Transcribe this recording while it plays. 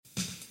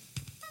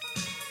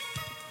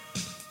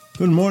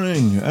Good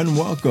morning and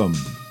welcome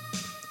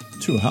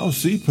to House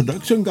C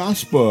Production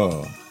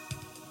Gospel,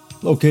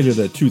 located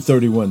at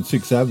 231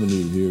 6th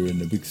Avenue here in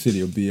the big city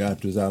of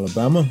Beatrice,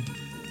 Alabama.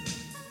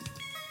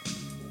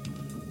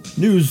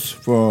 News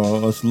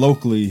for us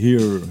locally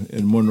here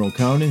in Monroe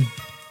County.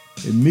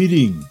 A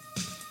meeting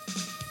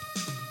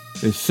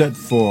is set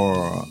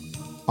for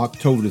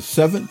October the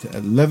 7th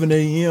at 11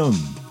 a.m.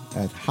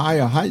 at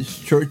Higher Heights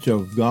Church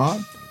of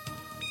God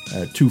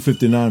at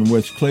 259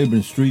 West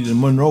Claiborne Street in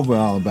Monroeville,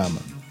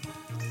 Alabama.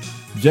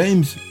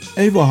 James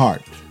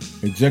Everhart,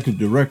 Executive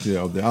Director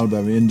of the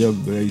Alabama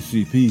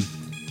NAACP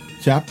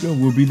chapter,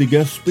 will be the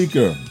guest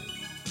speaker.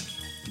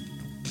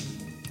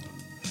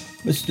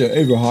 Mr.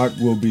 Everhart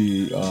will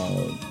be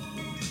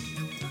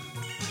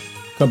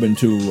coming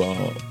to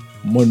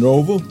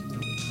Monroeville,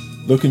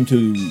 looking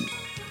to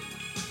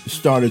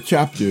start a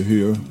chapter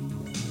here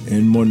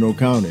in Monroe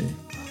County.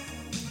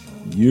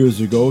 Years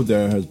ago,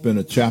 there has been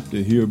a chapter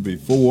here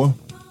before.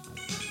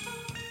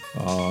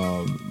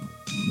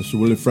 Mr.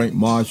 Willie Frank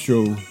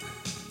Marshall,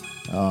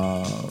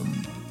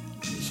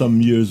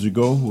 some years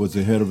ago, was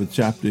the head of a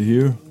chapter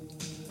here.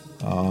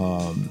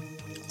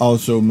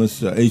 Also,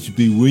 Mr.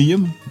 H.B.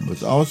 Williams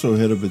was also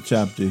head of a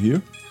chapter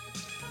here.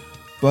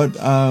 But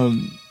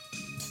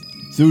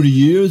through the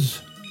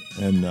years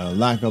and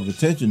lack of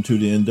attention to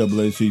the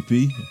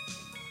NAACP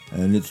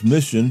and its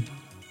mission,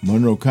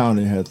 Monroe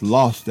County has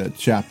lost that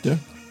chapter.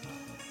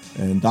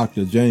 And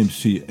Dr. James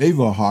C.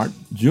 Everhart,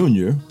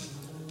 Jr.,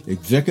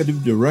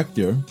 Executive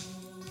Director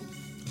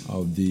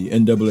of the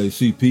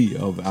NAACP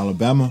of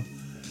Alabama,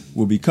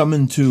 will be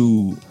coming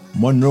to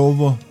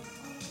Monroeville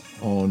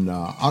on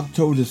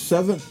October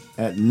 7th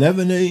at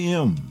 11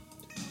 a.m.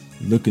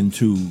 looking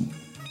to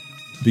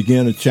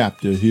begin a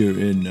chapter here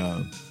in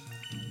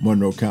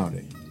Monroe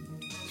County.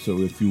 So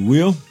if you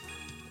will,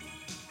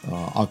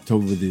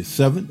 October the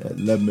 7th at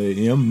 11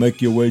 a.m.,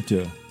 make your way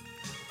to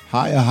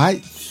Higher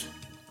Heights.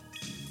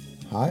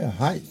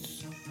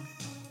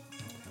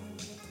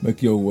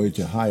 Make your way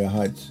to Higher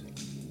Heights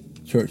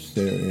Church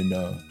there in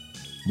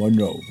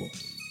Monroeville.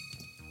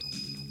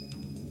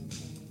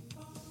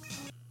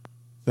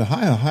 The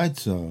Higher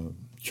Heights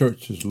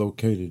Church is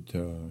located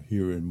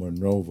here in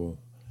Monroeville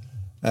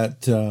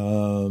at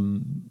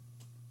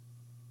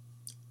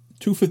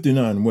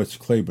 259 West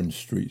Claiborne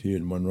Street here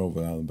in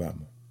Monroeville,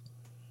 Alabama.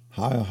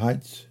 Higher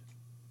Heights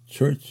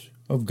Church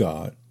of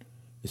God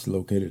is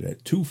located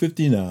at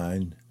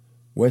 259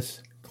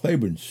 West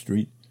Claiborne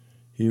Street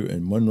here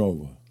in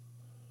Monroeville.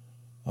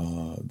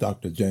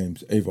 Dr.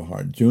 James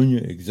Everhart, Jr.,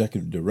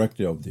 Executive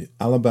Director of the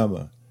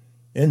Alabama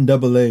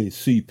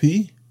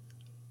NAACP,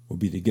 will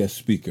be the guest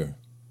speaker.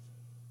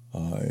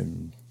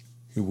 And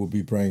he will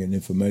be bringing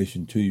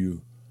information to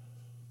you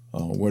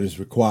what is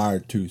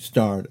required to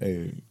start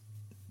a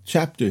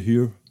chapter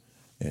here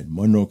in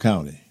Monroe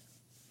County.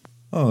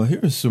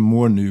 Here's some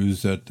more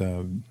news that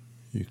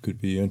you could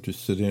be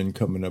interested in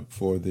coming up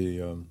for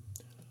the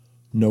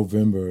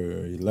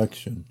November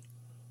election.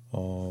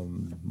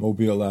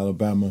 Mobile,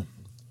 Alabama,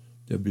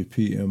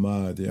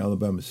 WPMI, the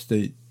Alabama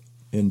State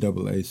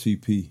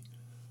NAACP,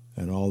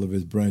 and all of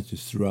its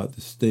branches throughout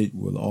the state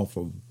will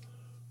offer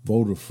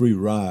voter-free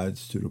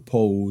rides to the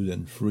polls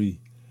and free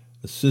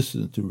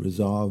assistance to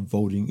resolve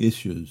voting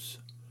issues.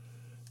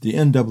 The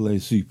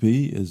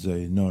NAACP is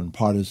a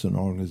nonpartisan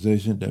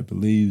organization that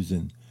believes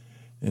in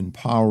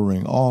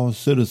empowering all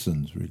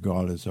citizens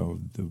regardless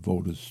of the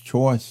voter's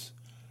choice.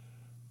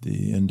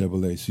 The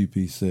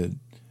NAACP said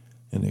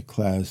in a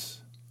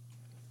class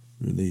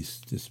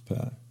released this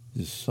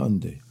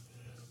Sunday.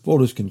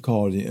 Voters can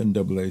call the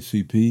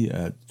NAACP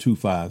at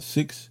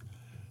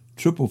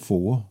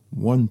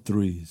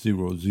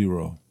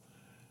 256-444-1300.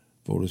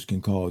 Voters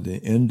can call the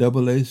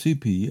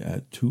NAACP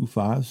at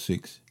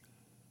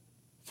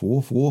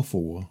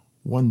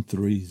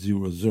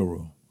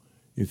 256-444-1300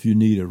 if you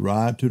need a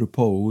ride to the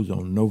polls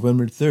on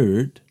November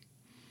 3rd.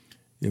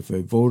 If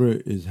a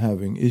voter is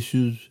having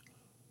issues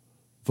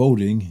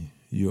voting,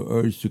 you're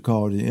urged to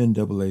call the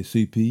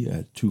NAACP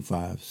at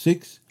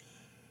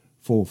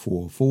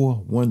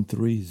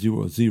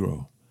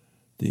 256-444-1300.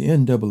 The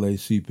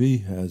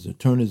NAACP has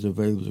attorneys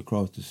available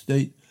across the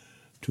state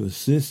to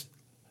assist.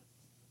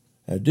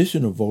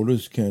 Additional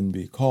voters can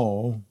be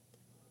called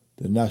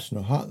the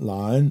national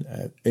hotline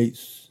at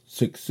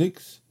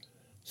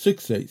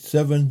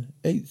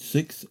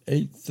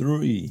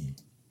 866-687-8683.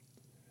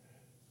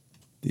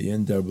 The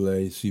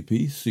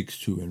NAACP seeks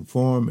to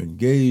inform,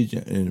 engage,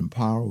 and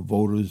empower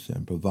voters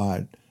and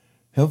provide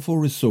helpful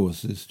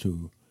resources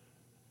to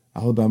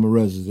Alabama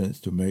residents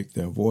to make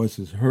their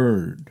voices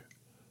heard.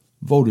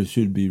 Voters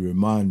should be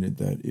reminded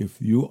that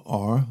if you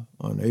are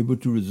unable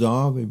to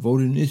resolve a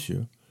voting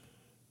issue,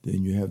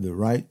 then you have the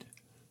right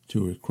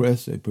to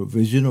request a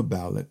provisional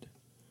ballot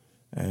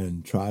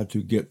and try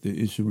to get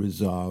the issue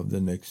resolved the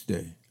next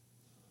day.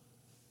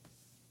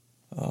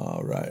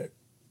 All right.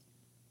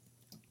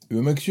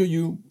 Make sure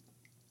you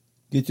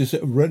get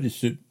yourself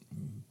registered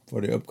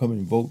for the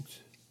upcoming votes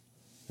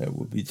that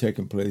will be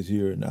taking place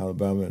here in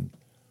Alabama and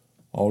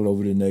all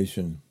over the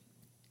nation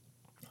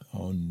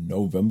on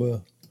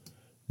November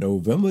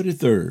November the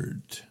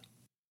 3rd.